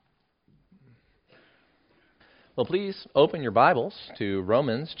Well, please open your Bibles to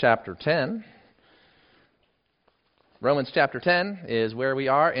Romans chapter 10. Romans chapter 10 is where we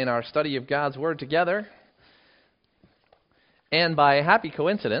are in our study of God's Word together. And by happy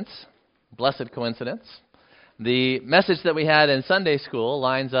coincidence, blessed coincidence, the message that we had in Sunday school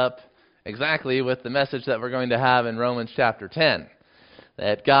lines up exactly with the message that we're going to have in Romans chapter 10.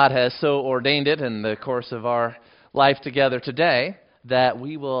 That God has so ordained it in the course of our life together today that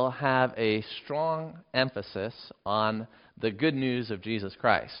we will have a strong emphasis on the good news of Jesus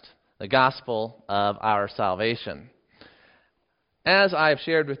Christ, the gospel of our salvation. As I've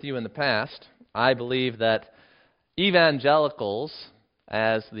shared with you in the past, I believe that evangelicals,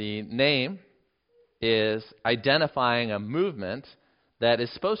 as the name, is identifying a movement that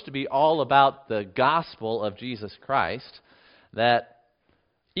is supposed to be all about the gospel of Jesus Christ, that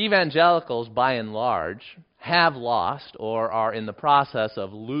evangelicals, by and large, have lost or are in the process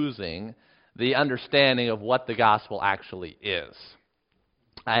of losing the understanding of what the gospel actually is.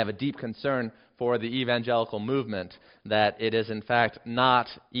 I have a deep concern for the evangelical movement that it is in fact not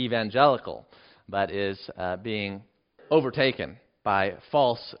evangelical, but is being overtaken by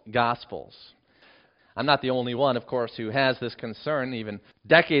false gospels. I'm not the only one, of course, who has this concern. Even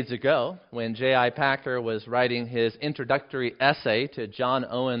decades ago, when J.I. Packer was writing his introductory essay to John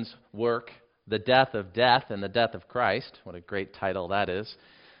Owen's work, The Death of Death and the Death of Christ, what a great title that is.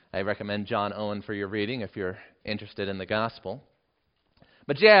 I recommend John Owen for your reading if you're interested in the gospel.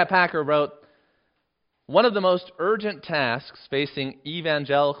 But J.I. Packer wrote, "One of the most urgent tasks facing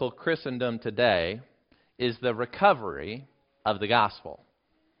evangelical Christendom today is the recovery of the gospel."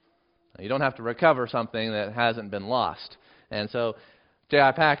 You don't have to recover something that hasn't been lost. And so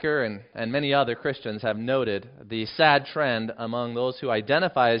J.I. Packer and many other Christians have noted the sad trend among those who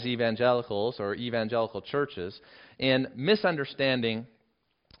identify as evangelicals or evangelical churches in misunderstanding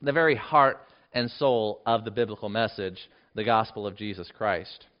the very heart and soul of the biblical message, the gospel of Jesus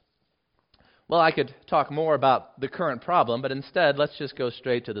Christ. Well, I could talk more about the current problem, but instead, let's just go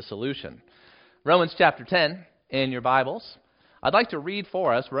straight to the solution. Romans chapter 10 in your Bibles. I'd like to read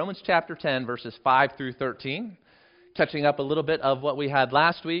for us Romans chapter 10, verses 5 through 13, touching up a little bit of what we had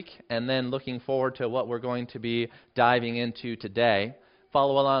last week, and then looking forward to what we're going to be diving into today.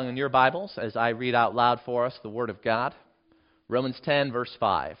 Follow along in your Bibles as I read out loud for us the Word of God. Romans 10, verse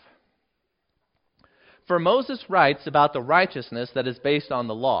 5. "For Moses writes about the righteousness that is based on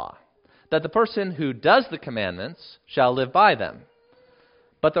the law, that the person who does the commandments shall live by them.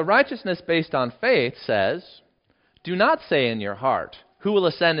 But the righteousness based on faith says, 'Do not say in your heart, who will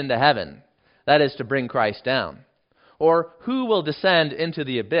ascend into heaven?' That is to bring Christ down. Or who will descend into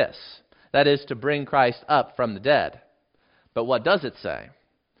the abyss? That is to bring Christ up from the dead. But what does it say?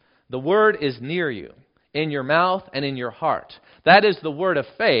 The word is near you, in your mouth and in your heart. That is the word of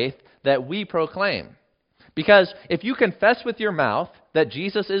faith that we proclaim. Because if you confess with your mouth that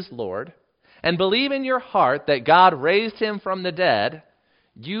Jesus is Lord, and believe in your heart that God raised him from the dead,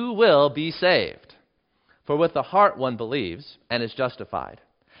 you will be saved. For with the heart one believes and is justified,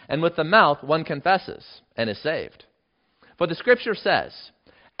 and with the mouth one confesses and is saved. For the Scripture says,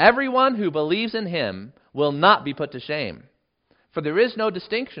 everyone who believes in him will not be put to shame. For there is no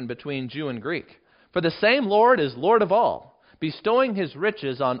distinction between Jew and Greek. For the same Lord is Lord of all, bestowing his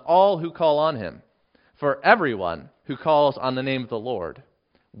riches on all who call on him. For everyone who calls on the name of the Lord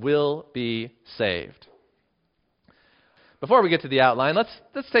will be saved." Before we get to the outline,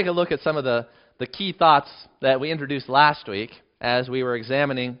 let's take a look at some of the key thoughts that we introduced last week as we were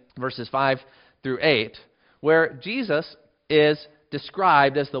examining verses 5 through 8, where Jesus is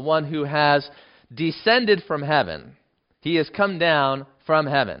described as the one who has descended from heaven. He has come down from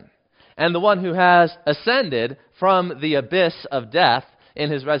heaven. And the one who has ascended from the abyss of death in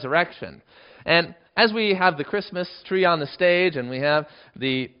his resurrection. And as we have the Christmas tree on the stage and we have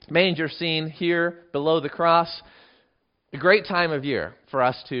the manger scene here below the cross, a great time of year for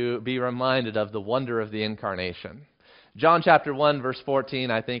us to be reminded of the wonder of the incarnation. John chapter 1, verse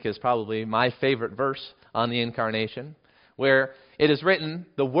 14, I think is probably my favorite verse on the incarnation, where it is written,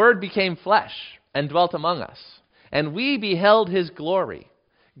 "The Word became flesh and dwelt among us, and we beheld his glory.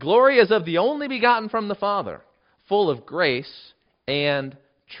 Glory as of the only begotten from the Father, full of grace and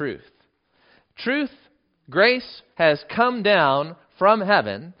truth." Truth, grace, has come down from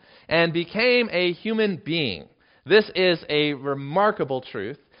heaven and became a human being. This is a remarkable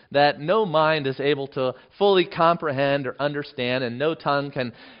truth that no mind is able to fully comprehend or understand, and no tongue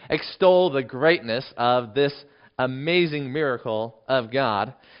can extol the greatness of this amazing miracle of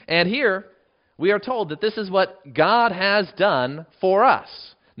God. And here, we are told that this is what God has done for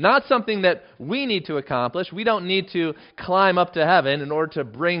us. Not something that we need to accomplish. We don't need to climb up to heaven in order to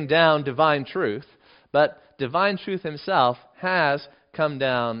bring down divine truth, but divine truth himself, has come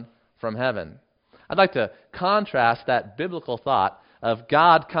down from heaven. I'd like to contrast that biblical thought of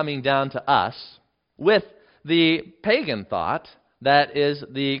God coming down to us with the pagan thought that is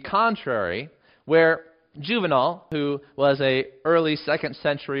the contrary, where Juvenal, who was an early 2nd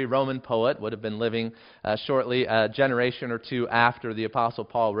century Roman poet, would have been living shortly a generation or two after the Apostle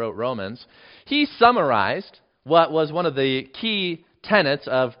Paul wrote Romans, he summarized what was one of the key tenets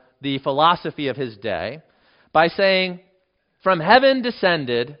of the philosophy of his day by saying, "From heaven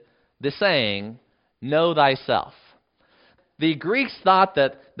descended the saying, 'Know thyself.'" The Greeks thought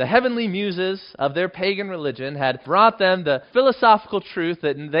that the heavenly muses of their pagan religion had brought them the philosophical truth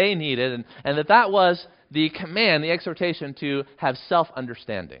that they needed, and that was the command, the exhortation to have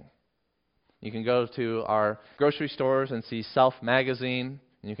self-understanding. You can go to our grocery stores and see Self magazine,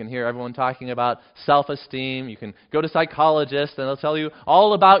 and you can hear everyone talking about self-esteem. You can go to psychologists, and they'll tell you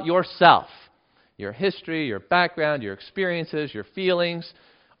all about yourself, your history, your background, your experiences, your feelings,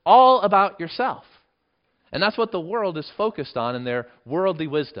 all about yourself. And that's what the world is focused on in their worldly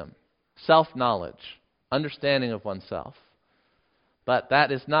wisdom, self-knowledge, understanding of oneself. But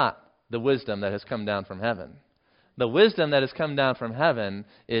that is not the wisdom that has come down from heaven. The wisdom that has come down from heaven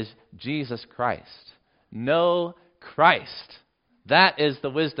is Jesus Christ. Know Christ. That is the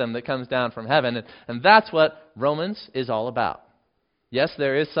wisdom that comes down from heaven, and that's what Romans is all about. Yes,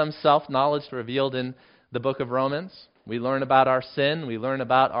 there is some self-knowledge revealed in the book of Romans. We learn about our sin, we learn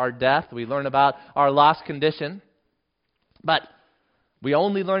about our death, we learn about our lost condition. But we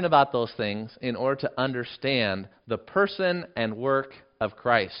only learn about those things in order to understand the person and work of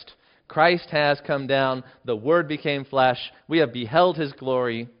Christ. Christ has come down, the Word became flesh, we have beheld His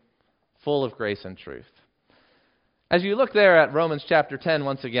glory, full of grace and truth. As you look there at Romans chapter 10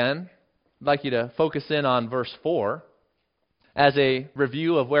 once again, I'd like you to focus in on verse 4 as a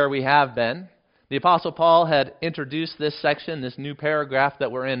review of where we have been. The Apostle Paul had introduced this section, this new paragraph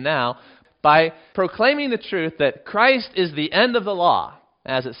that we're in now, by proclaiming the truth that Christ is the end of the law,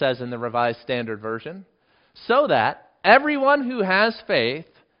 as it says in the Revised Standard Version, so that everyone who has faith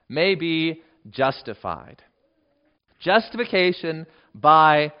may be justified. Justification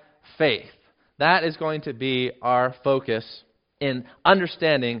by faith. That is going to be our focus in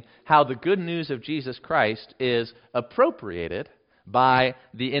understanding how the good news of Jesus Christ is appropriated by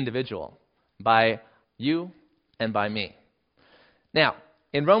the individual, by you and by me. Now,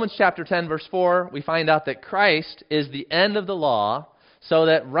 in Romans chapter 10, verse 4, we find out that Christ is the end of the law so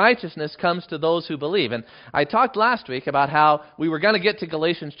that righteousness comes to those who believe. And I talked last week about how we were going to get to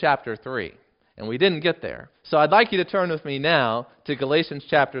Galatians chapter 3, and we didn't get there. So I'd like you to turn with me now to Galatians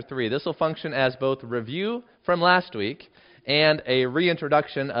chapter 3. This will function as both a review from last week and a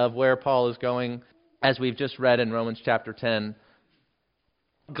reintroduction of where Paul is going, as we've just read in Romans chapter 10.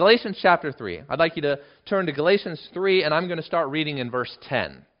 Galatians chapter 3. I'd like you to turn to Galatians 3, and I'm going to start reading in verse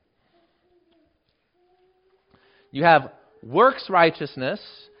 10. You have works righteousness,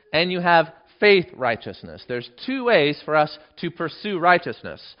 and you have faith righteousness. There's two ways for us to pursue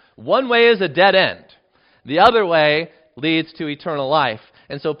righteousness. One way is a dead end. The other way leads to eternal life.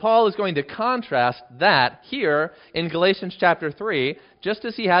 And so Paul is going to contrast that here in Galatians chapter 3, just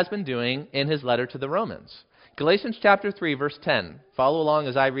as he has been doing in his letter to the Romans. Galatians chapter 3, verse 10. Follow along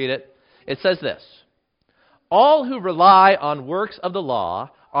as I read it. It says this: "All who rely on works of the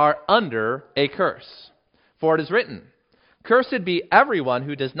law are under a curse. For it is written, 'Cursed be everyone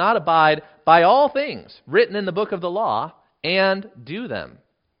who does not abide by all things written in the book of the law and do them.'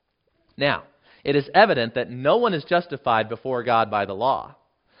 Now, it is evident that no one is justified before God by the law.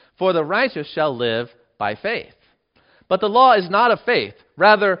 For the righteous shall live by faith. But the law is not of faith.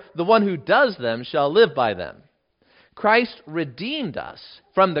 Rather, the one who does them shall live by them. Christ redeemed us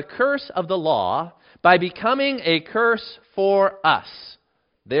from the curse of the law by becoming a curse for us."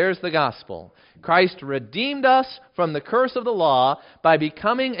 There's the gospel. Christ redeemed us from the curse of the law by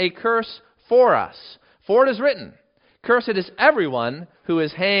becoming a curse for us. For it is written, "Cursed is everyone who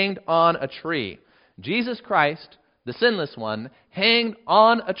is hanged on a tree." Jesus Christ, the sinless one, hanged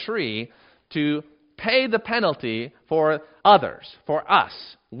on a tree to pay the penalty for others, for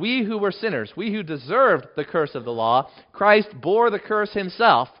us. We who were sinners, we who deserved the curse of the law, Christ bore the curse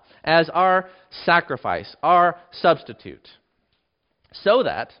himself as our sacrifice, our substitute. So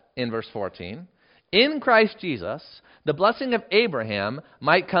that, in verse 14, in Christ Jesus, the blessing of Abraham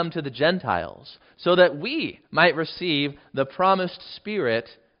might come to the Gentiles, so that we might receive the promised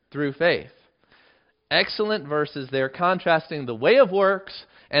Spirit through faith. Excellent verses there, contrasting the way of works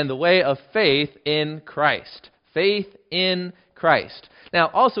and the way of faith in Christ. Faith in Christ. Now,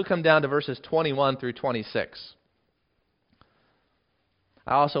 also come down to verses 21 through 26.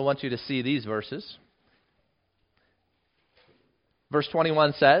 I also want you to see these verses. Verse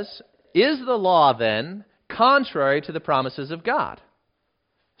 21 says, "Is the law then contrary to the promises of God?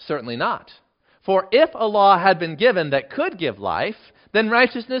 Certainly not. For if a law had been given that could give life, then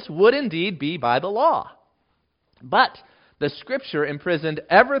righteousness would indeed be by the law. But the Scripture imprisoned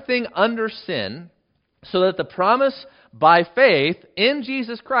everything under sin, so that the promise by faith in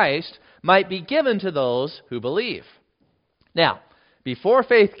Jesus Christ might be given to those who believe. Now, before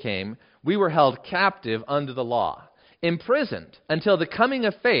faith came, we were held captive under the law, imprisoned until the coming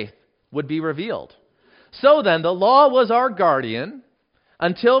of faith would be revealed. So then, the law was our guardian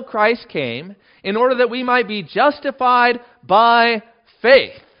until Christ came, in order that we might be justified by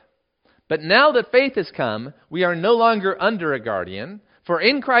faith. But now that faith has come, we are no longer under a guardian, for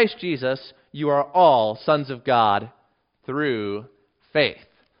in Christ Jesus you are all sons of God through faith."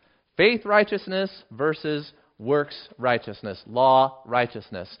 Faith righteousness versus works righteousness, law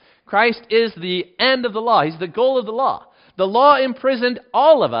righteousness. Christ is the end of the law. He's the goal of the law. The law imprisoned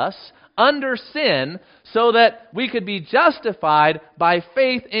all of us under sin so that we could be justified by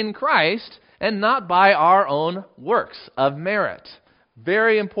faith in Christ and not by our own works of merit.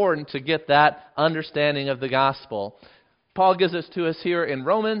 Very important to get that understanding of the gospel. Paul gives this to us here in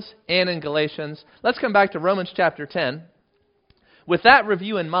Romans and in Galatians. Let's come back to Romans chapter 10. With that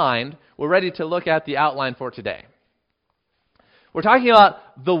review in mind, we're ready to look at the outline for today. We're talking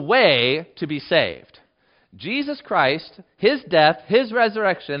about the way to be saved. Jesus Christ, His death, His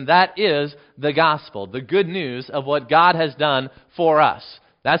resurrection, that is the gospel, the good news of what God has done for us.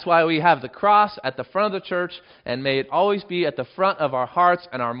 That's why we have the cross at the front of the church, and may it always be at the front of our hearts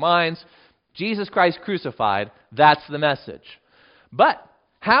and our minds. Jesus Christ crucified, that's the message. But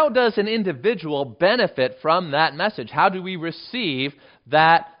how does an individual benefit from that message? How do we receive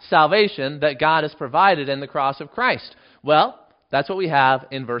that salvation that God has provided in the cross of Christ? Well, that's what we have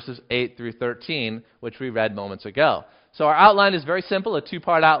in verses 8 through 13, which we read moments ago. So our outline is very simple, a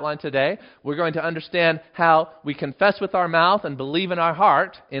two-part outline today. We're going to understand how we confess with our mouth and believe in our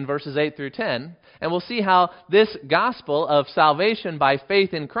heart in verses 8 through 10. And we'll see how this gospel of salvation by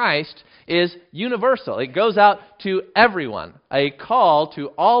faith in Christ is universal. It goes out to everyone, a call to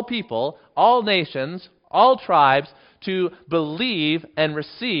all people, all nations, all tribes to believe and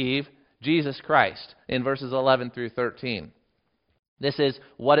receive Jesus Christ in verses 11 through 13. This is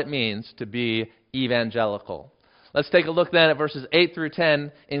what it means to be evangelical. Let's take a look then at verses 8 through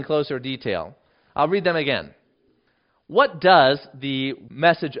 10 in closer detail. I'll read them again. What does the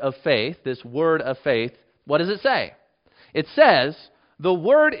message of faith, this word of faith, what does it say? It says, the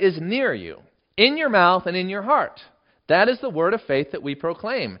word is near you, in your mouth and in your heart. That is the word of faith that we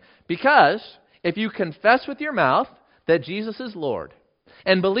proclaim. Because if you confess with your mouth that Jesus is Lord,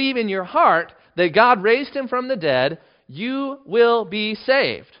 and believe in your heart that God raised Him from the dead, you will be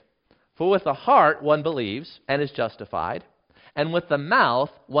saved. For with the heart one believes and is justified, and with the mouth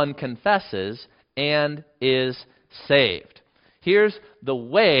one confesses and is saved. Here's the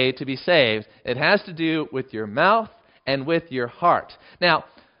way to be saved. It has to do with your mouth and with your heart. Now,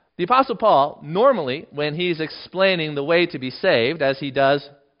 the Apostle Paul, normally, when he's explaining the way to be saved, as he does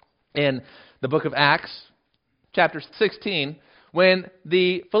in the book of Acts, chapter 16, when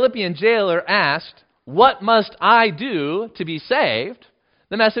the Philippian jailer asked, "What must I do to be saved?"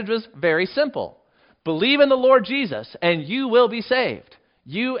 the message was very simple. Believe in the Lord Jesus, and you will be saved.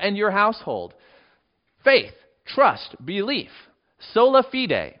 You and your household. Faith, trust, belief, sola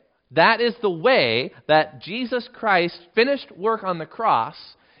fide. That is the way that Jesus Christ's finished work on the cross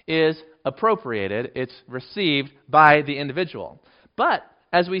is appropriated. It's received by the individual. But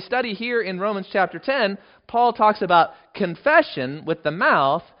as we study here in Romans chapter 10, Paul talks about confession with the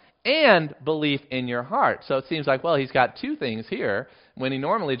mouth and belief in your heart. So it seems like, well, he's got two things here when he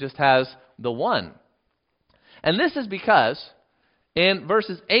normally just has the one. And this is because in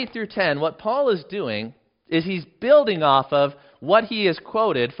verses 8 through 10, what Paul is doing is he's building off of what he has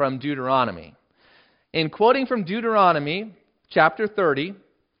quoted from Deuteronomy. In quoting from Deuteronomy chapter 30,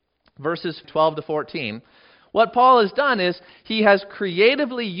 verses 12 to 14, what Paul has done is he has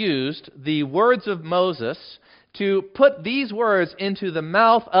creatively used the words of Moses to put these words into the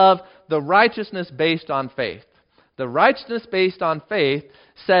mouth of the righteousness based on faith. The righteousness based on faith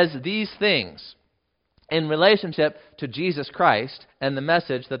says these things in relationship to Jesus Christ and the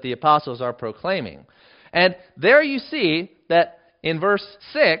message that the apostles are proclaiming. And there you see that in verse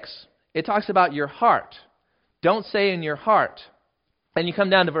 6, it talks about your heart. Don't say in your heart. And you come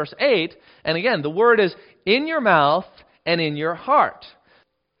down to verse 8, and again, the word is in your mouth and in your heart.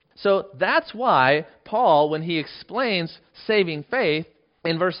 So that's why Paul, when he explains saving faith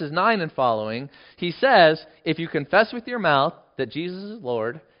in verses 9 and following, he says, if you confess with your mouth that Jesus is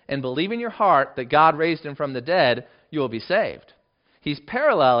Lord and believe in your heart that God raised Him from the dead, you will be saved. he's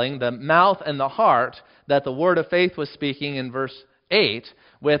paralleling the mouth and the heart that the word of faith was speaking in verse 8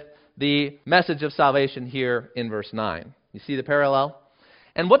 with the message of salvation here in verse 9. You see the parallel?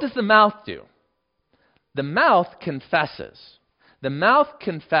 And what does the mouth do? The mouth confesses. The mouth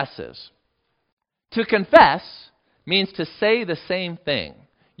confesses. To confess means to say the same thing.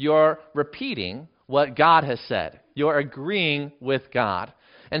 You're repeating what God has said. You're agreeing with God.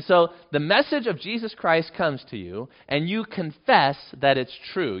 And so the message of Jesus Christ comes to you, and you confess that it's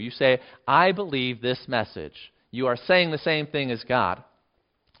true. You say, I believe this message. You are saying the same thing as God.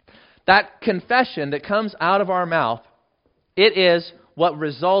 That confession that comes out of our mouth, it is what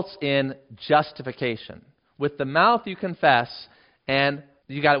results in justification. With the mouth you confess, and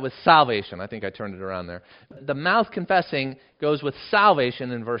you got it with salvation. I think I turned it around there. The mouth confessing goes with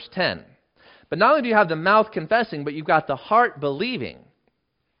salvation in verse 10. But not only do you have the mouth confessing, but you've got the heart believing.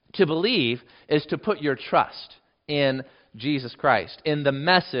 To believe is to put your trust in Jesus Christ, in the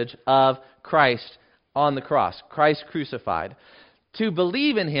message of Christ on the cross, Christ crucified. To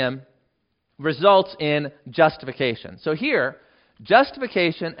believe in him results in justification. So here,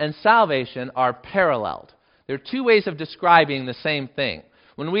 justification and salvation are paralleled. There are two ways of describing the same thing.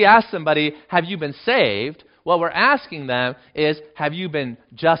 When we ask somebody, have you been saved? What we're asking them is, have you been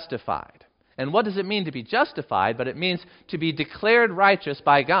justified? And what does it mean to be justified? But it means to be declared righteous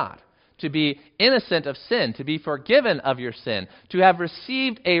by God, to be innocent of sin, to be forgiven of your sin, to have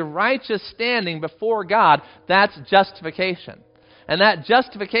received a righteous standing before God. That's justification. And that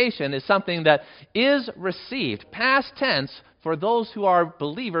justification is something that is received, past tense, for those who are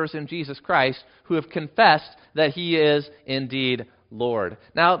believers in Jesus Christ, who have confessed that he is indeed Lord.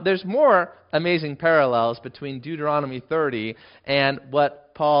 Now, there's more amazing parallels between Deuteronomy 30 and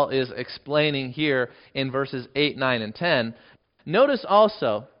what Paul is explaining here in verses 8, 9, and 10. Notice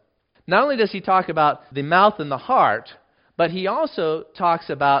also, not only does he talk about the mouth and the heart, but he also talks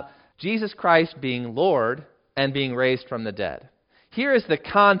about Jesus Christ being Lord and being raised from the dead. Here is the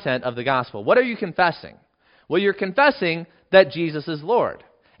content of the gospel. What are you confessing? Well, you're confessing that Jesus is Lord.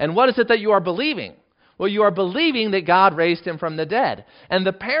 And what is it that you are believing? Well, you are believing that God raised him from the dead. And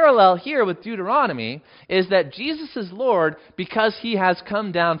the parallel here with Deuteronomy is that Jesus is Lord because he has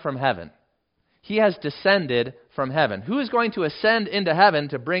come down from heaven. He has descended from heaven. Who is going to ascend into heaven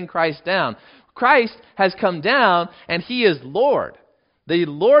to bring Christ down? Christ has come down and he is Lord. The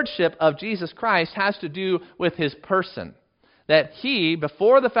lordship of Jesus Christ has to do with his person. That he,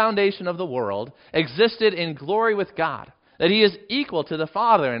 before the foundation of the world, existed in glory with God. That he is equal to the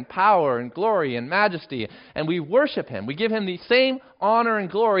Father in power and glory and majesty. And we worship him. We give him the same honor and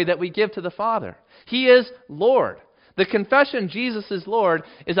glory that we give to the Father. He is Lord. The confession Jesus is Lord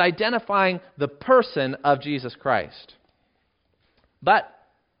is identifying the person of Jesus Christ. But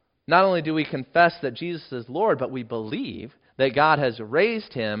not only do we confess that Jesus is Lord, but we believe that God has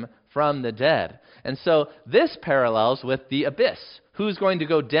raised him from the dead. And so this parallels with the abyss. Who's going to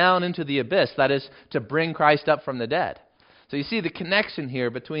go down into the abyss? That is, to bring Christ up from the dead. So you see the connection here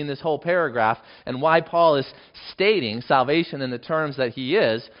between this whole paragraph and why Paul is stating salvation in the terms that he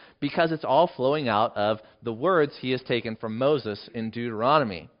is, because it's all flowing out of the words he has taken from Moses in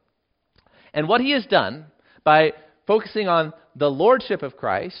Deuteronomy. And what he has done by focusing on the lordship of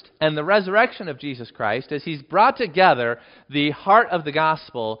Christ and the resurrection of Jesus Christ is he's brought together the heart of the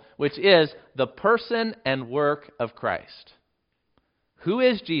gospel, which is the person and work of Christ. Who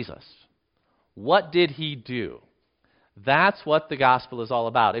is Jesus? What did he do? That's what the gospel is all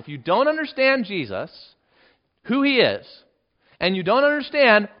about. If you don't understand Jesus, who he is, and you don't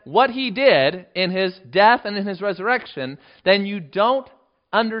understand what he did in his death and in his resurrection, then you don't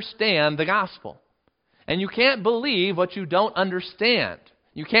understand the gospel. And you can't believe what you don't understand.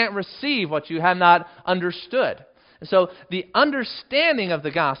 You can't receive what you have not understood. And so the understanding of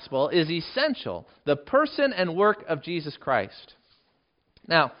the gospel is essential, the person and work of Jesus Christ.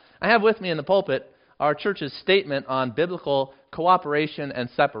 Now, I have with me in the pulpit our church's statement on biblical cooperation and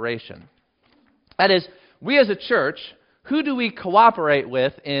separation. That is, we as a church, who do we cooperate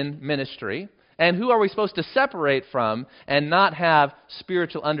with in ministry, and who are we supposed to separate from and not have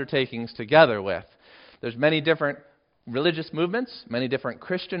spiritual undertakings together with? There's many different religious movements, many different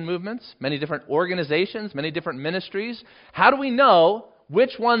Christian movements, many different organizations, many different ministries. How do we know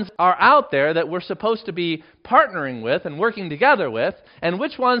which ones are out there that we're supposed to be partnering with and working together with, and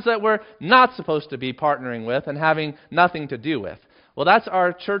which ones that we're not supposed to be partnering with and having nothing to do with? Well, that's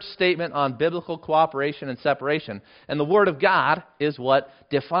our church statement on biblical cooperation and separation. And the Word of God is what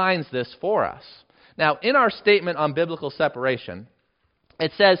defines this for us. Now, in our statement on biblical separation,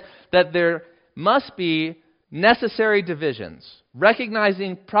 it says that there must be necessary divisions,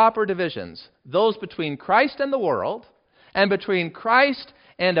 recognizing proper divisions, those between Christ and the world, and between Christ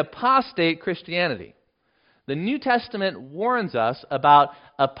and apostate Christianity. The New Testament warns us about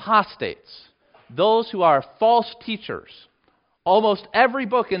apostates, those who are false teachers. Almost every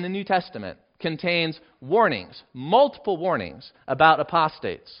book in the New Testament contains warnings, multiple warnings about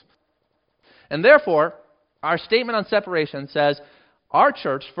apostates. And therefore, our statement on separation says, our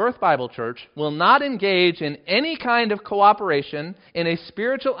church, Firth Bible Church, will not engage in any kind of cooperation in a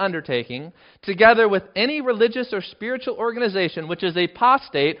spiritual undertaking together with any religious or spiritual organization which is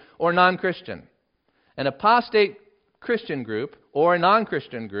apostate or non-Christian. An apostate Christian group or a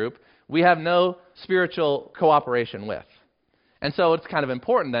non-Christian group, we have no spiritual cooperation with. And so it's kind of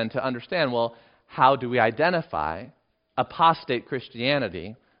important then to understand, well, how do we identify apostate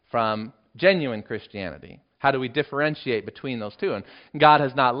Christianity from genuine Christianity? How do we differentiate between those two? And God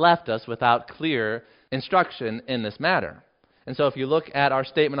has not left us without clear instruction in this matter. And so if you look at our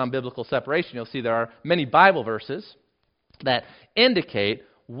statement on biblical separation, you'll see there are many Bible verses that indicate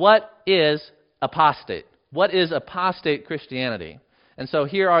what is apostate. What is apostate Christianity? And so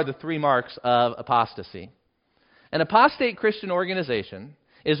here are the three marks of apostasy. An apostate Christian organization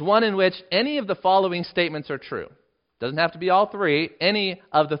is one in which any of the following statements are true. Doesn't have to be all three. Any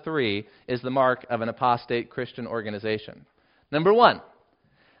of the three is the mark of an apostate Christian organization. Number one,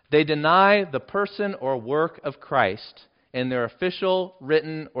 they deny the person or work of Christ in their official,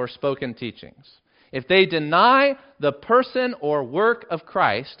 written, or spoken teachings. If they deny the person or work of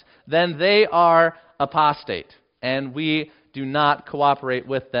Christ, then they are apostate. And we do not cooperate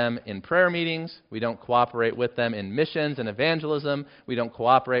with them in prayer meetings. We don't cooperate with them in missions and evangelism. We don't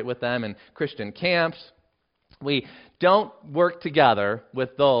cooperate with them in Christian camps. We don't work together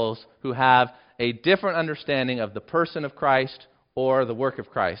with those who have a different understanding of the person of Christ or the work of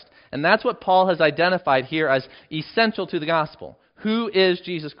Christ. And that's what Paul has identified here as essential to the gospel. Who is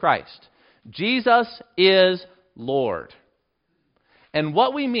Jesus Christ? Jesus is Lord. And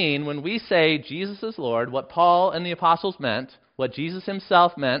what we mean when we say Jesus is Lord, what Paul and the apostles meant, what Jesus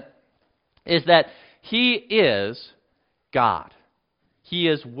himself meant, is that he is God. He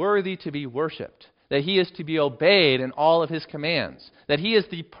is worthy to be worshiped, that he is to be obeyed in all of his commands, that he is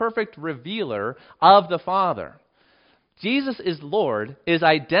the perfect revealer of the Father. Jesus is Lord is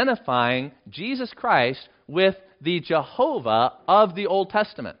identifying Jesus Christ with the Jehovah of the Old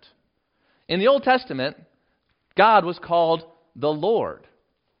Testament. In the Old Testament, God was called the Lord.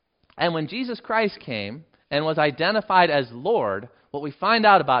 And when Jesus Christ came and was identified as Lord, what we find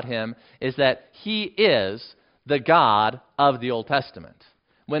out about him is that he is the God of the Old Testament.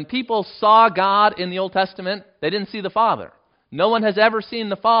 When people saw God in the Old Testament, they didn't see the Father. No one has ever seen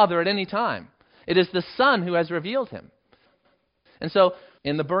the Father at any time. It is the Son who has revealed him. And so,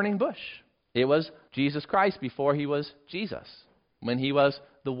 in the burning bush, it was Jesus Christ before he was Jesus, when he was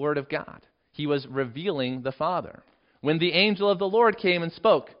the Word of God. He was revealing the Father. When the angel of the Lord came and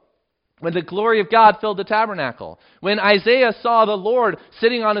spoke, when the glory of God filled the tabernacle, when Isaiah saw the Lord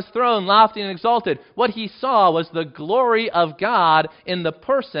sitting on his throne, lofty and exalted, what he saw was the glory of God in the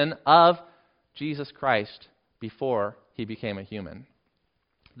person of Jesus Christ before he became a human.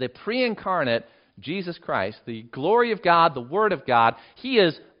 The pre-incarnate Jesus Christ, the glory of God, the Word of God, he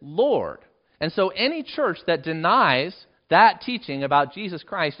is Lord. And so any church that denies that teaching about Jesus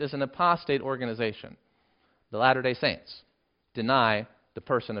Christ is an apostate organization. The Latter-day Saints deny the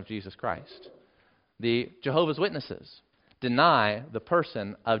person of Jesus Christ. The Jehovah's Witnesses deny the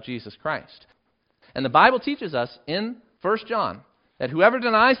person of Jesus Christ. And the Bible teaches us in 1 John that whoever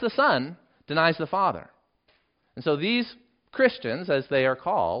denies the Son denies the Father. And so these Christians, as they are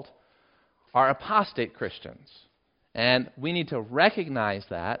called, are apostate Christians. And we need to recognize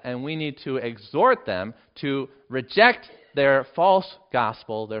that, and we need to exhort them to reject their false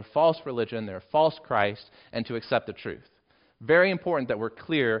gospel, their false religion, their false Christ, and to accept the truth. Very important that we're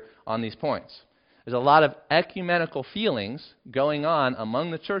clear on these points. There's a lot of ecumenical feelings going on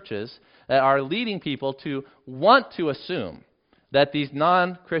among the churches that are leading people to want to assume that these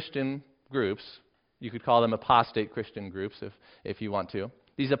non-Christian groups, you could call them apostate Christian groups if you want to,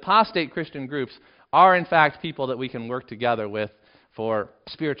 these apostate Christian groups are in fact people that we can work together with for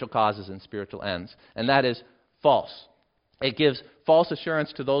spiritual causes and spiritual ends. And that is false. It gives false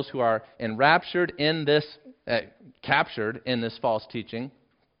assurance to those who are enraptured in this, captured in this false teaching.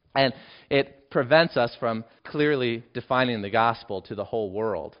 And it prevents us from clearly defining the gospel to the whole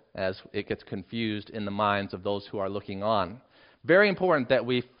world as it gets confused in the minds of those who are looking on. Very important that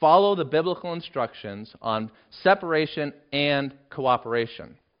we follow the biblical instructions on separation and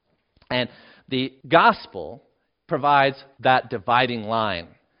cooperation. And the gospel provides that dividing line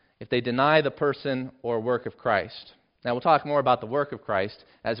if they deny the person or work of Christ. Now, we'll talk more about the work of Christ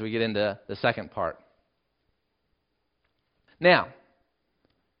as we get into the second part. Now,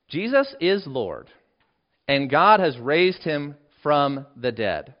 Jesus is Lord, and God has raised him from the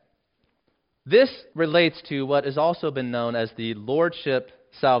dead. This relates to what has also been known as the Lordship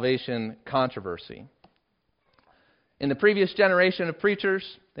salvation controversy. In the previous generation of preachers,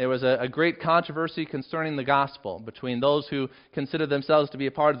 there was a great controversy concerning the gospel between those who consider themselves to be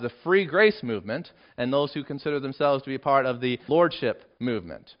a part of the free grace movement and those who consider themselves to be a part of the Lordship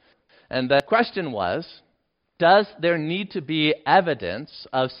movement. And the question was, does there need to be evidence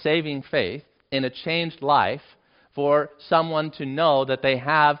of saving faith in a changed life for someone to know that they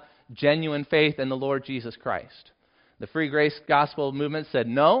have genuine faith in the Lord Jesus Christ? The free grace gospel movement said,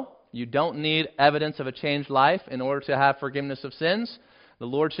 no, you don't need evidence of a changed life in order to have forgiveness of sins. The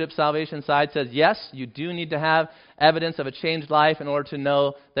Lordship salvation side says, yes, you do need to have evidence of a changed life in order to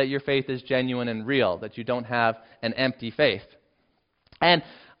know that your faith is genuine and real, that you don't have an empty faith. And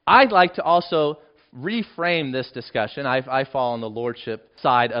I'd like to also reframe this discussion. I fall on the Lordship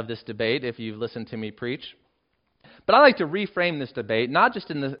side of this debate, if you've listened to me preach. But I like to reframe this debate, not just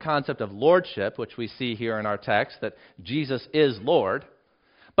in the concept of lordship, which we see here in our text, that Jesus is Lord,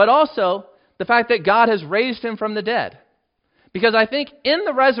 but also the fact that God has raised him from the dead. Because I think in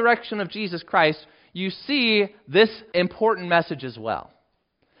the resurrection of Jesus Christ, you see this important message as well.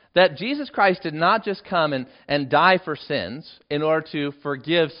 That Jesus Christ did not just come and die for sins in order to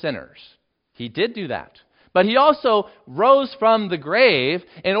forgive sinners. He did do that. But he also rose from the grave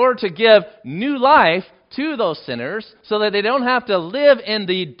in order to give new life to those sinners so that they don't have to live in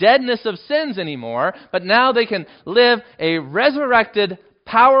the deadness of sins anymore, but now they can live a resurrected,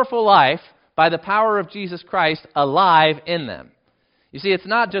 powerful life by the power of Jesus Christ alive in them. You see, it's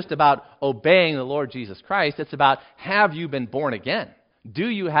not just about obeying the Lord Jesus Christ, it's about, have you been born again? Do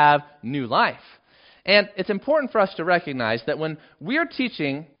you have new life? And it's important for us to recognize that when we're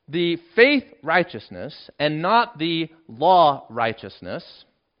teaching the faith righteousness and not the law righteousness,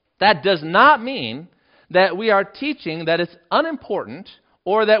 that does not mean that we are teaching that it's unimportant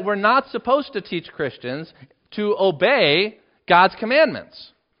or that we're not supposed to teach Christians to obey God's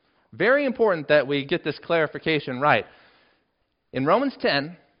commandments. Very important that we get this clarification right. In Romans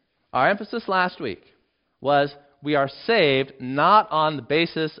 10, our emphasis last week was we are saved not on the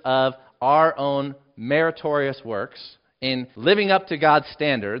basis of our own meritorious works in living up to God's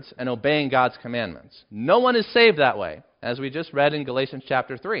standards and obeying God's commandments. No one is saved that way, as we just read in Galatians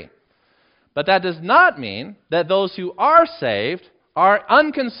chapter 3. But that does not mean that those who are saved are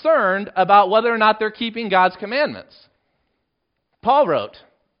unconcerned about whether or not they're keeping God's commandments. Paul wrote,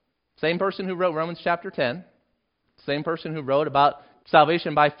 same person who wrote Romans chapter 10, same person who wrote about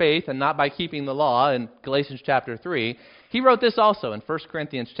salvation by faith and not by keeping the law in Galatians chapter 3, he wrote this also in 1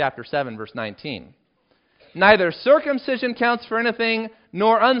 Corinthians chapter 7, verse 19. Neither circumcision counts for anything,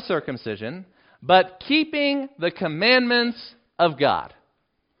 nor uncircumcision, but keeping the commandments of God.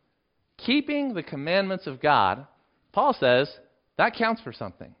 Keeping the commandments of God, Paul says, that counts for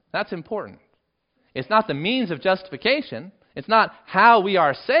something. That's important. It's not the means of justification. It's not how we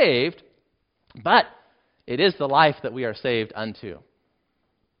are saved, but it is the life that we are saved unto.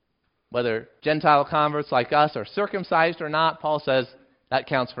 Whether Gentile converts like us are circumcised or not, Paul says that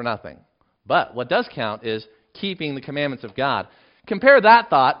counts for nothing. But what does count is keeping the commandments of God. Compare that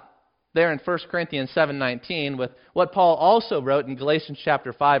thought there in 1 Corinthians 7:19 with what Paul also wrote in Galatians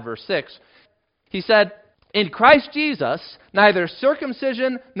chapter 5, verse 6. He said, in Christ Jesus, neither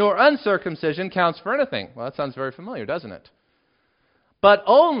circumcision nor uncircumcision counts for anything. Well, that sounds very familiar, doesn't it? But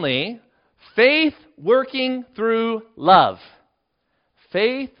only faith working through love.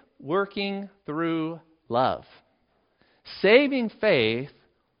 Faith working through love. Saving faith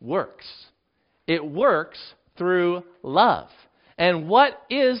works. It works through love. And what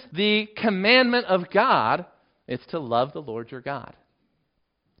is the commandment of God? It's to love the Lord your God.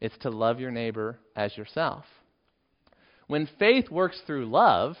 It's to love your neighbor as yourself. When faith works through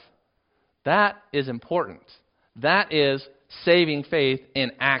love, that is important. That is saving faith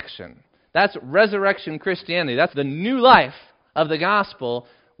in action. That's resurrection Christianity. That's the new life of the gospel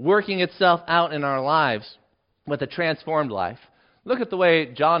working itself out in our lives with a transformed life. Look at the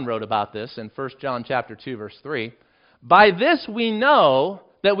way John wrote about this in 1 John chapter 2, verse 3. By this we know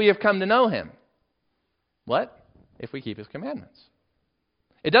that we have come to know him. What? If we keep his commandments.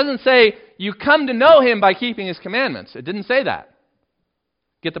 It doesn't say you come to know him by keeping his commandments. It didn't say that.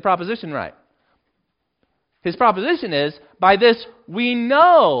 Get the proposition right. His proposition is, by this we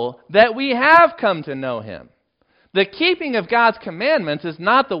know that we have come to know him. The keeping of God's commandments is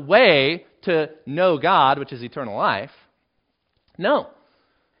not the way to know God, which is eternal life. No.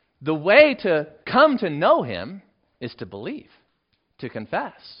 The way to come to know him is to believe, to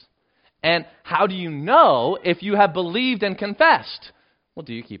confess. And how do you know if you have believed and confessed? Well,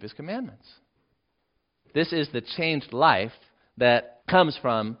 do you keep his commandments? This is the changed life that comes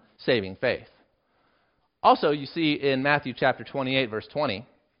from saving faith. Also, you see in Matthew chapter 28, verse 20,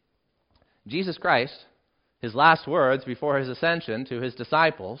 Jesus Christ, his last words before his ascension to his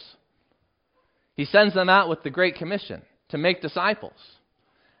disciples, he sends them out with the Great Commission to make disciples.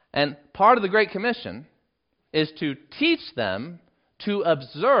 And part of the Great Commission is to teach them to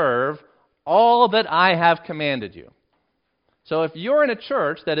observe all that I have commanded you. So if you're in a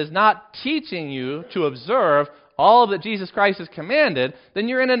church that is not teaching you to observe all that Jesus Christ has commanded, then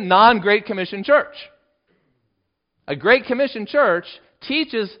you're in a non-Great Commission church. A Great Commission church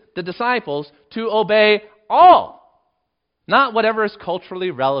teaches the disciples to obey all, not whatever is culturally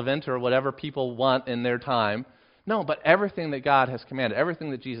relevant or whatever people want in their time. No, but everything that God has commanded,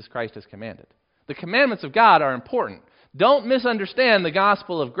 everything that Jesus Christ has commanded. The commandments of God are important. Don't misunderstand the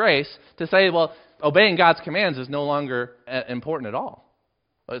gospel of grace to say, well, obeying God's commands is no longer important at all.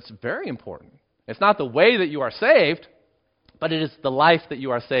 Well, it's very important. It's not the way that you are saved, but it is the life that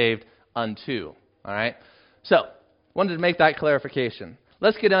you are saved unto. All right? So, wanted to make that clarification.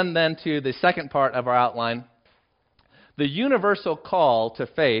 Let's get on then to the second part of our outline, the universal call to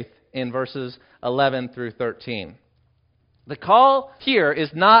faith in verses 11 through 13. The call here is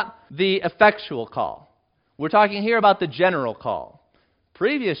not the effectual call. We're talking here about the general call.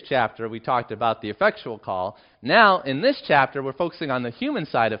 Previous chapter, we talked about the effectual call. Now, in this chapter, we're focusing on the human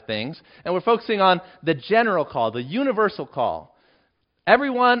side of things, and we're focusing on the general call, the universal call.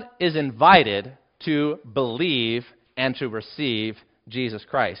 Everyone is invited to believe and to receive Jesus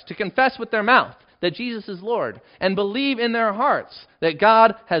Christ, to confess with their mouth that Jesus is Lord, and believe in their hearts that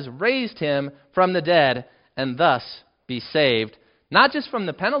God has raised him from the dead, and thus be saved, not just from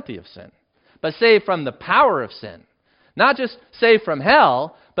the penalty of sin, but saved from the power of sin. Not just saved from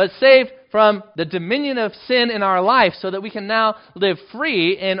hell, but saved from the dominion of sin in our life so that we can now live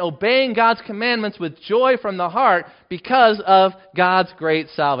free in obeying God's commandments with joy from the heart because of God's great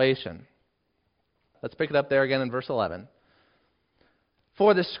salvation. Let's pick it up there again in verse 11.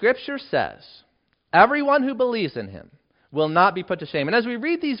 For the Scripture says, everyone who believes in him will not be put to shame. And as we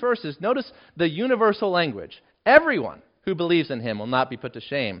read these verses, notice the universal language. Everyone who believes in him will not be put to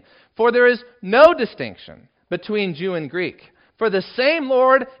shame. For there is no distinction between Jew and Greek. For the same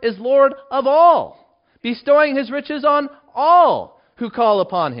Lord is Lord of all, bestowing his riches on all who call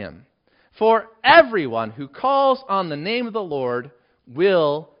upon him. For everyone who calls on the name of the Lord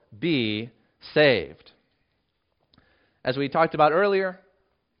will be saved. As we talked about earlier,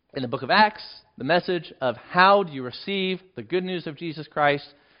 in the book of Acts, the message of how do you receive the good news of Jesus Christ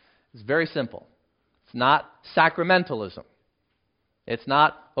is very simple. It's not sacramentalism. It's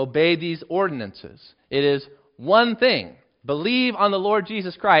not obey these ordinances. It is one thing. Believe on the Lord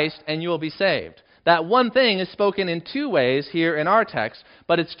Jesus Christ and you will be saved. That one thing is spoken in two ways here in our text,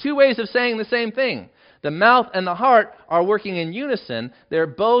 but it's two ways of saying the same thing. The mouth and the heart are working in unison. They're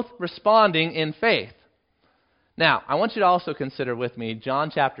both responding in faith. Now, I want you to also consider with me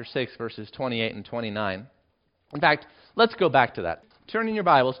John chapter 6, verses 28 and 29. In fact, let's go back to that. Turn in your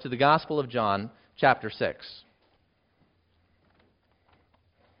Bibles to the Gospel of John, chapter 6.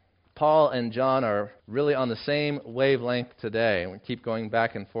 Paul and John are really on the same wavelength today, and we keep going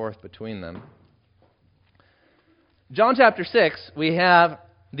back and forth between them. John chapter 6, we have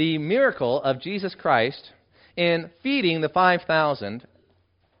the miracle of Jesus Christ in feeding the 5,000.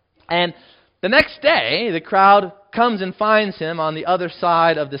 And the next day, the crowd comes and finds him on the other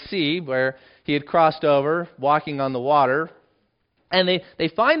side of the sea where he had crossed over, walking on the water. And they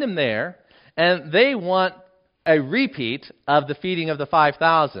find him there, and they want a repeat of the feeding of the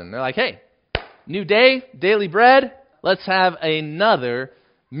 5,000. They're like, hey, new day, daily bread, let's have another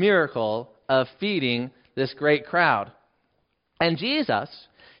miracle of feeding this great crowd. And Jesus,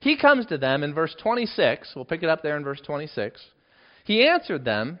 he comes to them in verse 26. We'll pick it up there in verse 26. He answered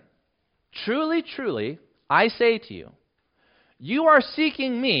them, truly, truly, I say to you, you are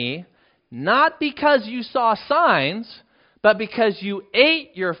seeking me not because you saw signs, but because you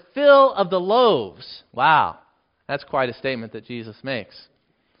ate your fill of the loaves. Wow, that's quite a statement that Jesus makes.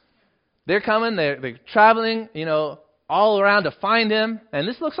 They're coming, they're traveling, all around to find him, and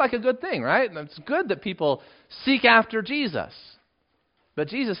this looks like a good thing, right? It's good that people seek after Jesus. But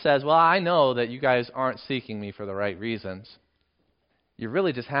Jesus says, well, I know that you guys aren't seeking me for the right reasons. You're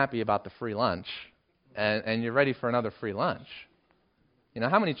really just happy about the free lunch, and you're ready for another free lunch.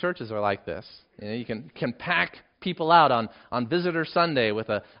 How many churches are like this? You can pack people out on Visitor Sunday with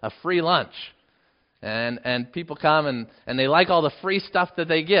a free lunch. And people come and they like all the free stuff that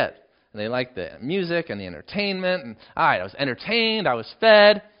they get. And they like the music and the entertainment. And, all right, I was entertained, I was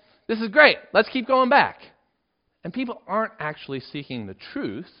fed. This is great. Let's keep going back. And people aren't actually seeking the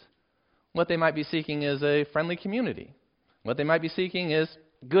truth. What they might be seeking is a friendly community. What they might be seeking is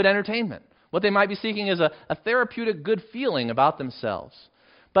good entertainment. What they might be seeking is a therapeutic good feeling about themselves.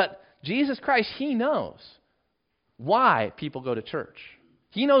 But Jesus Christ, He knows why people go to church.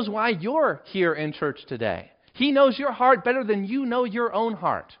 He knows why you're here in church today. He knows your heart better than you know your own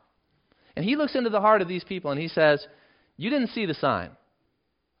heart. And He looks into the heart of these people and He says, you didn't see the sign.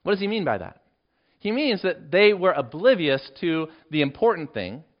 What does He mean by that? He means that they were oblivious to the important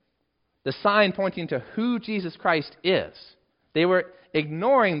thing, the sign pointing to who Jesus Christ is. They were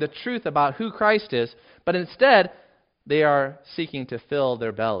ignoring the truth about who Christ is, but instead they are seeking to fill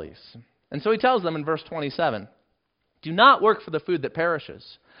their bellies. And so He tells them in verse 27, do not work for the food that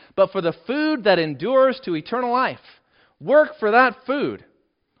perishes, but for the food that endures to eternal life. Work for that food,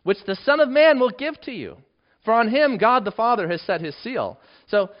 which the Son of Man will give to you. For on Him God the Father has set His seal.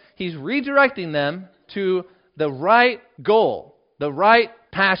 So He's redirecting them to the right goal, the right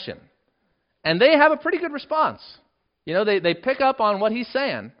passion. And they have a pretty good response. You know, they pick up on what He's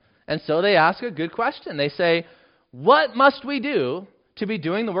saying, and so they ask a good question. They say, what must we do to be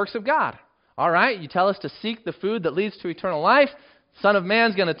doing the works of God? All right, you tell us to seek the food that leads to eternal life. Son of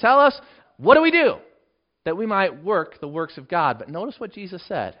Man's going to tell us, what do we do that we might work the works of God? But notice what Jesus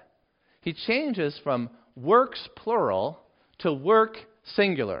said. He changes from works plural to work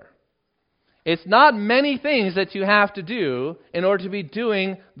singular. It's not many things that you have to do in order to be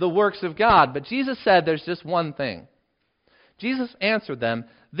doing the works of God. But Jesus said there's just one thing. Jesus answered them,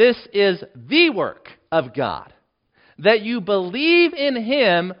 this is the work of God, that you believe in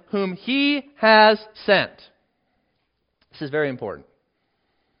Him whom He has sent. This is very important.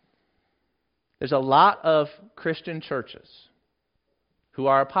 There's a lot of Christian churches who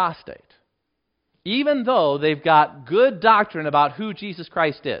are apostate, even though they've got good doctrine about who Jesus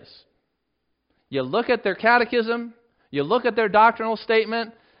Christ is. You look at their catechism, you look at their doctrinal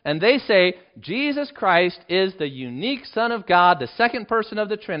statement, and they say Jesus Christ is the unique Son of God, the second person of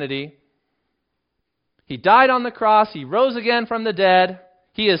the Trinity. He died on the cross, He rose again from the dead,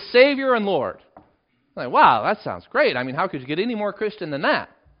 He is Savior and Lord. Like, wow, that sounds great. I mean, how could you get any more Christian than that?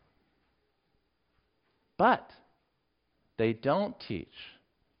 But they don't teach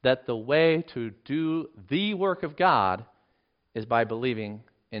that the way to do the work of God is by believing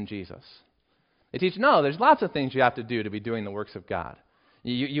in Jesus. They teach, no, there's lots of things you have to do to be doing the works of God.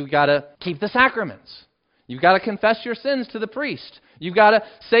 You've got to keep the sacraments. You've got to confess your sins to the priest. You've got to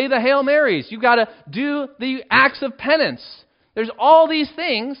say the Hail Marys. You've got to do the acts of penance. There's all these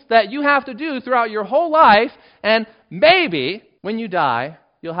things that you have to do throughout your whole life, and maybe when you die,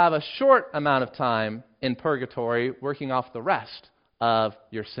 you'll have a short amount of time in purgatory working off the rest of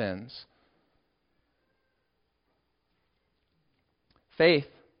your sins. Faith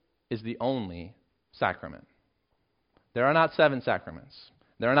is the only sacrament. There are not 7 sacraments.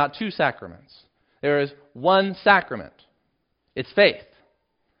 There are not 2 sacraments. There is one sacrament. It's faith.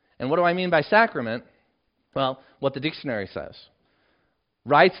 And what do I mean by sacrament? Well, what the dictionary says.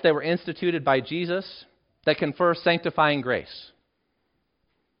 Rites that were instituted by Jesus that confer sanctifying grace.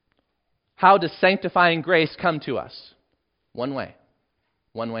 How does sanctifying grace come to us? One way.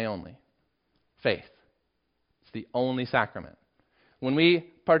 One way only. Faith. It's the only sacrament. When we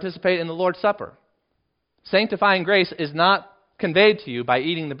participate in the Lord's Supper, sanctifying grace is not conveyed to you by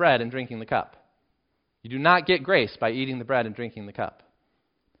eating the bread and drinking the cup. You do not get grace by eating the bread and drinking the cup.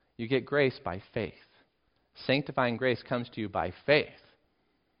 You get grace by faith. Sanctifying grace comes to you by faith.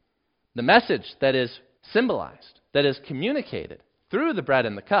 The message that is symbolized, that is communicated through the bread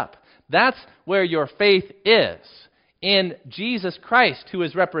and the cup, that's where your faith is, in Jesus Christ, who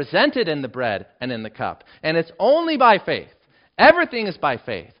is represented in the bread and in the cup. And it's only by faith. Everything is by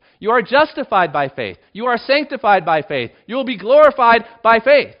faith. You are justified by faith. You are sanctified by faith. You will be glorified by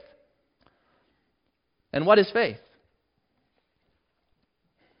faith. And what is faith?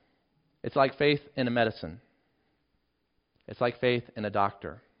 It's like faith in a medicine. It's like faith in a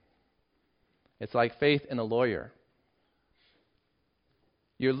doctor. It's like faith in a lawyer.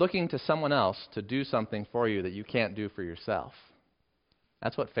 You're looking to someone else to do something for you that you can't do for yourself.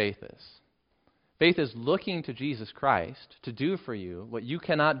 That's what faith is. Faith is looking to Jesus Christ to do for you what you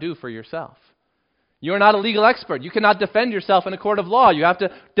cannot do for yourself. You are not a legal expert. You cannot defend yourself in a court of law. You have to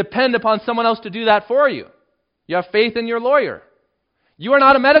depend upon someone else to do that for you. You have faith in your lawyer. You are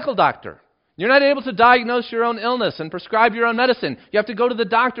not a medical doctor. You're not able to diagnose your own illness and prescribe your own medicine. You have to go to the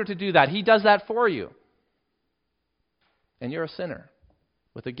doctor to do that. He does that for you. And you're a sinner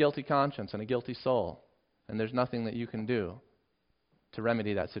with a guilty conscience and a guilty soul. And there's nothing that you can do to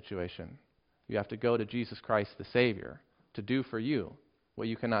remedy that situation. You have to go to Jesus Christ the Savior to do for you what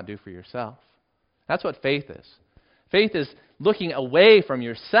you cannot do for yourself. That's what faith is. Faith is looking away from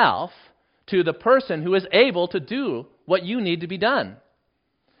yourself to the person who is able to do what you need to be done.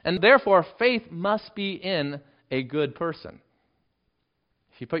 And therefore, faith must be in a good person.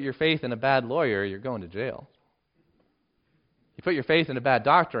 If you put your faith in a bad lawyer, you're going to jail. You put your faith in a bad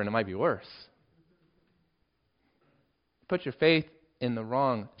doctor, and it might be worse. Put your faith in the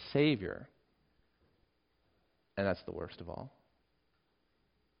wrong Savior, and that's the worst of all.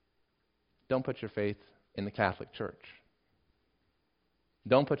 Don't put your faith in the Catholic Church.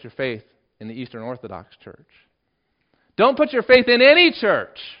 Don't put your faith in the Eastern Orthodox Church. Don't put your faith in any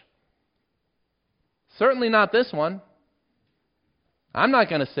church. Certainly not this one. I'm not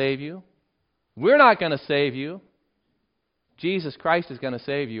going to save you. We're not going to save you. Jesus Christ is going to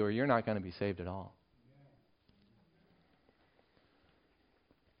save you, or you're not going to be saved at all.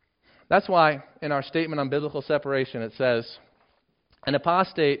 That's why in our statement on biblical separation it says, an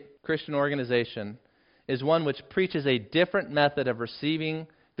apostate Christian organization is one which preaches a different method of receiving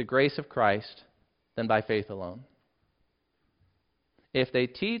the grace of Christ than by faith alone. If they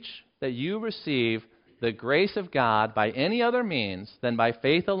teach that you receive the grace of God by any other means than by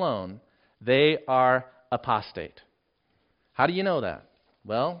faith alone, they are apostate. How do you know that?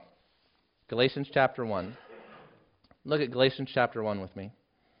 Well, Galatians chapter 1. Look at Galatians chapter 1 with me.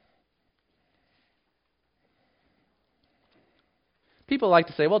 People like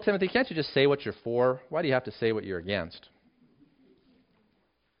to say, well, Timothy, can't you just say what you're for? Why do you have to say what you're against?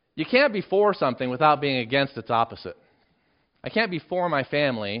 You can't be for something without being against its opposite. I can't be for my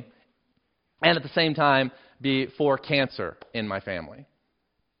family and at the same time be for cancer in my family.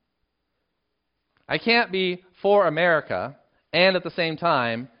 I can't be for America and at the same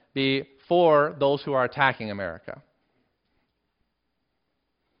time be for those who are attacking America.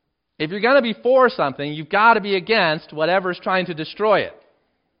 If you're going to be for something, you've got to be against whatever's trying to destroy it.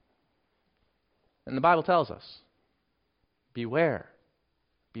 And the Bible tells us, beware,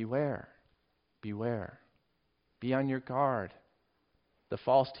 beware, beware. Be on your guard. The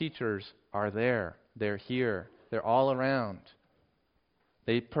false teachers are there. They're here. They're all around.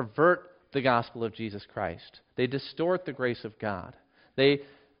 They pervert the gospel of Jesus Christ. They distort the grace of God. They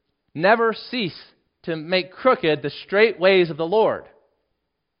never cease to make crooked the straight ways of the Lord.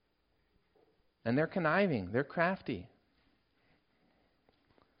 And they're conniving. They're crafty.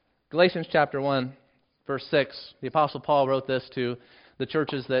 Galatians chapter 1, verse 6. The Apostle Paul wrote this to the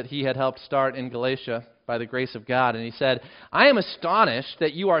churches that he had helped start in Galatia by the grace of God. And he said, I am astonished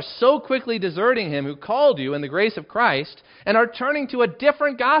that you are so quickly deserting him who called you in the grace of Christ and are turning to a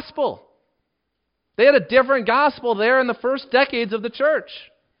different gospel. They had a different gospel there in the first decades of the church.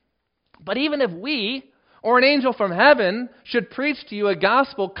 But even if we or an angel from heaven should preach to you a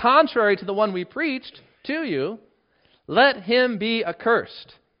gospel contrary to the one we preached to you, let him be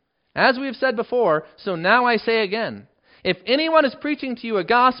accursed. As we have said before, so now I say again, if anyone is preaching to you a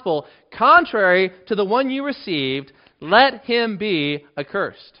gospel contrary to the one you received, let him be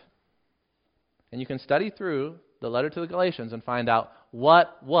accursed. And you can study through the letter to the Galatians and find out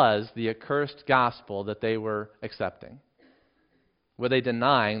what was the accursed gospel that they were accepting. Were they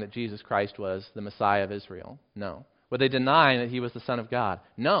denying that Jesus Christ was the Messiah of Israel? No. Were they denying that he was the Son of God?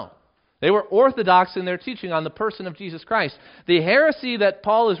 No. They were orthodox in their teaching on the person of Jesus Christ. The heresy that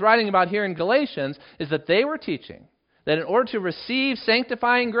Paul is writing about here in Galatians is that they were teaching that in order to receive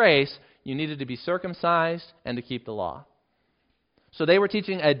sanctifying grace, you needed to be circumcised and to keep the law. So they were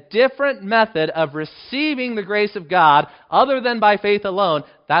teaching a different method of receiving the grace of God other than by faith alone.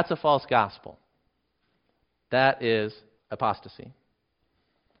 That's a false gospel. That is apostasy.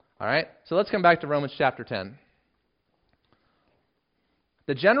 All right, so let's come back to Romans chapter 10.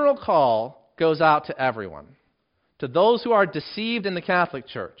 The general call goes out to everyone, to those who are deceived in the Catholic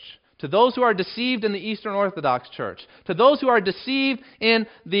Church, to those who are deceived in the Eastern Orthodox Church, to those who are deceived in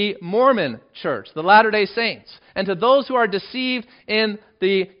the Mormon Church, the Latter-day Saints, and to those who are deceived in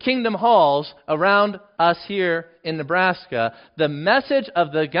the Kingdom Halls around us here in Nebraska. The message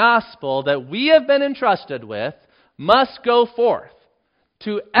of the gospel that we have been entrusted with must go forth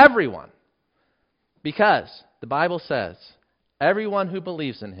to everyone, because the Bible says everyone who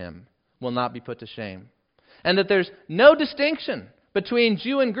believes in him will not be put to shame, and that there's no distinction between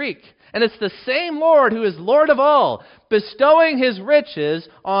Jew and Greek, and it's the same Lord who is Lord of all, bestowing his riches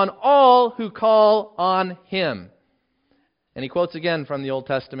on all who call on him. And he quotes again from the Old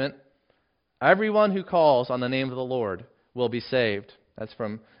Testament, everyone who calls on the name of the Lord will be saved. That's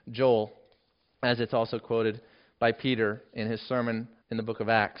from Joel, as it's also quoted by Peter in his sermon in the book of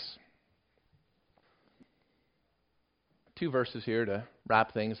Acts. 2 verses here to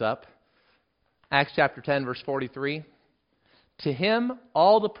wrap things up. Acts chapter 10, verse 43. To him,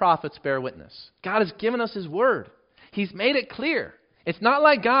 all the prophets bear witness. God has given us his word. He's made it clear. It's not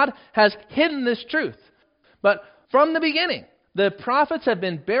like God has hidden this truth. But from the beginning, the prophets have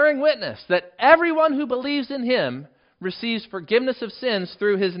been bearing witness that everyone who believes in him receives forgiveness of sins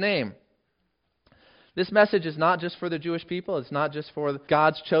through his name. This message is not just for the Jewish people. It's not just for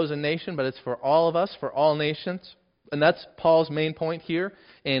God's chosen nation, but it's for all of us, for all nations. And that's Paul's main point here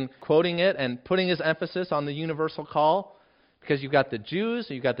in quoting it and putting his emphasis on the universal call. Because you've got the Jews,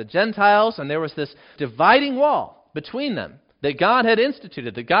 you've got the Gentiles, and there was this dividing wall between them that God had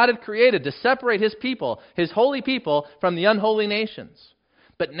instituted, that God had created to separate his people, his holy people, from the unholy nations.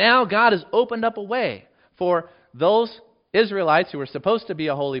 But now God has opened up a way for those Israelites who were supposed to be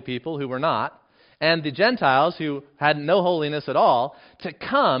a holy people who were not, and the Gentiles who had no holiness at all, to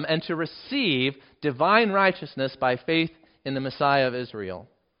come and to receive divine righteousness by faith in the Messiah of Israel.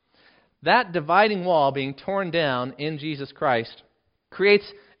 That dividing wall being torn down in Jesus Christ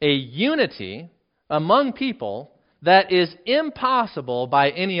creates a unity among people that is impossible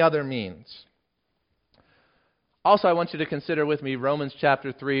by any other means. Also, I want you to consider with me Romans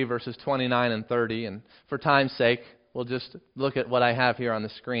chapter 3, verses 29 and 30. And for time's sake, we'll just look at what I have here on the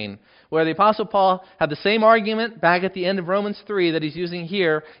screen, where the Apostle Paul had the same argument back at the end of Romans 3 that he's using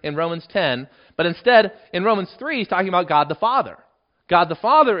here in Romans 10. But instead, in Romans 3, he's talking about God the Father. God the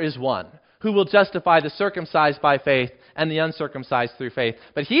Father is one who will justify the circumcised by faith and the uncircumcised through faith.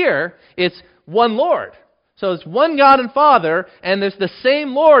 But here, it's one Lord. So it's one God and Father, and there's the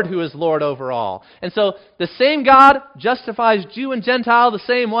same Lord who is Lord over all. And so the same God justifies Jew and Gentile the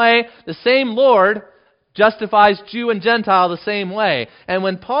same way. The same Lord justifies Jew and Gentile the same way. And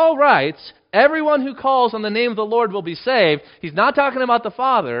when Paul writes, everyone who calls on the name of the Lord will be saved, he's not talking about the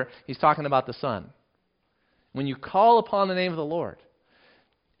Father, he's talking about the Son. When you call upon the name of the Lord.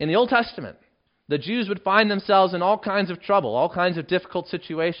 In the Old Testament, the Jews would find themselves in all kinds of trouble, all kinds of difficult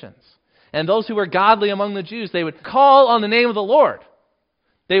situations. And those who were godly among the Jews, they would call on the name of the Lord.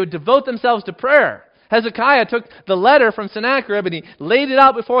 They would devote themselves to prayer. Hezekiah took the letter from Sennacherib and he laid it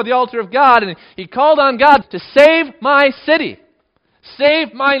out before the altar of God, and he called on God to save my city,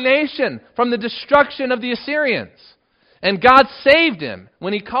 save my nation from the destruction of the Assyrians. And God saved him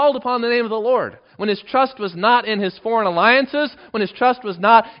when he called upon the name of the Lord. When his trust was not in his foreign alliances, when his trust was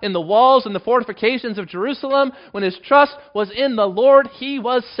not in the walls and the fortifications of Jerusalem, when his trust was in the Lord, he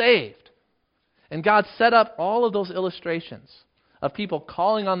was saved. And God set up all of those illustrations of people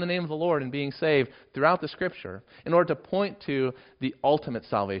calling on the name of the Lord and being saved throughout the Scripture in order to point to the ultimate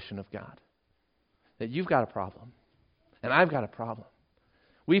salvation of God. That you've got a problem, and I've got a problem.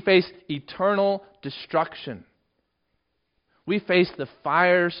 We face eternal destruction. We face the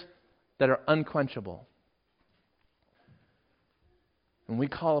fires that are unquenchable. When we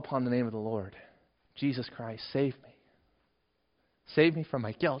call upon the name of the Lord, Jesus Christ, save me. Save me from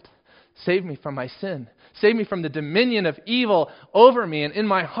my guilt. Save me from my sin. Save me from the dominion of evil over me and in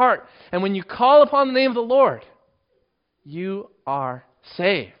my heart. And when you call upon the name of the Lord, you are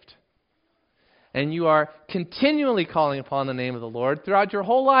saved. And you are continually calling upon the name of the Lord throughout your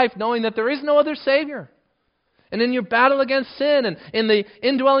whole life, knowing that there is no other Savior. And in your battle against sin and in the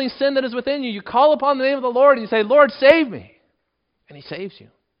indwelling sin that is within you, you call upon the name of the Lord and you say, Lord, save me. And He saves you.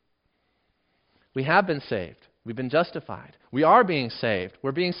 We have been saved. We've been justified. We are being saved.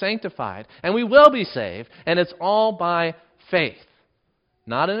 We're being sanctified. And we will be saved. And it's all by faith.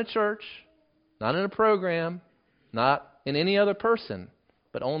 Not in a church, not in a program, not in any other person,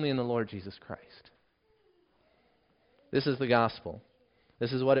 but only in the Lord Jesus Christ. This is the gospel.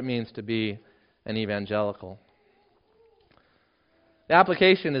 This is what it means to be an evangelical. The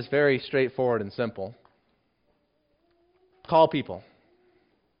application is very straightforward and simple. Call people.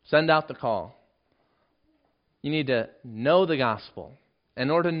 Send out the call. You need to know the gospel.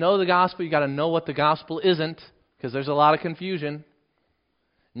 In order to know the gospel, you've got to know what the gospel isn't, because there's a lot of confusion.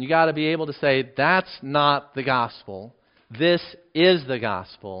 And you got to be able to say, that's not the gospel. This is the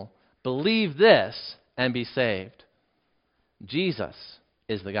gospel. Believe this and be saved. Jesus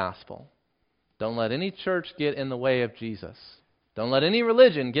is the gospel. Don't let any church get in the way of Jesus. Don't let any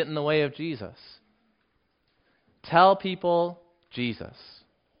religion get in the way of Jesus. Tell people Jesus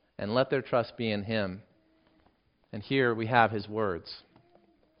and let their trust be in Him. And here we have His words.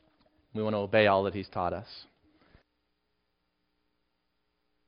 We want to obey all that He's taught us.